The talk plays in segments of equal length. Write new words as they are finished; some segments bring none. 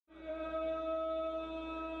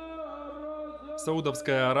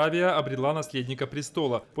Саудовская Аравия обрела наследника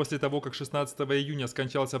престола. После того, как 16 июня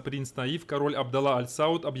скончался принц Наиф, король Абдалла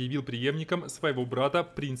Аль-Сауд объявил преемником своего брата,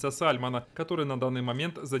 принца Сальмана, который на данный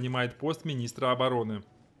момент занимает пост министра обороны.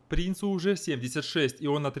 Принцу уже 76, и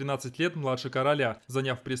он на 13 лет младше короля.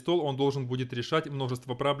 Заняв престол, он должен будет решать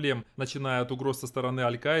множество проблем, начиная от угроз со стороны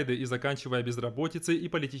Аль-Каиды и заканчивая безработицей и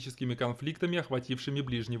политическими конфликтами, охватившими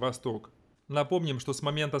Ближний Восток. Напомним, что с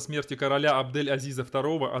момента смерти короля Абдель-Азиза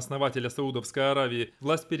II, основателя Саудовской Аравии,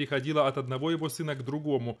 власть переходила от одного его сына к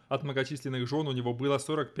другому. От многочисленных жен у него было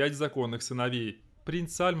 45 законных сыновей.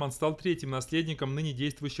 Принц Сальман стал третьим наследником ныне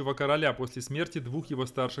действующего короля после смерти двух его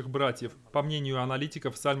старших братьев. По мнению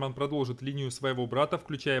аналитиков, Сальман продолжит линию своего брата,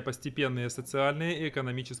 включая постепенные социальные и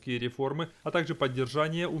экономические реформы, а также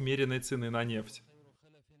поддержание умеренной цены на нефть.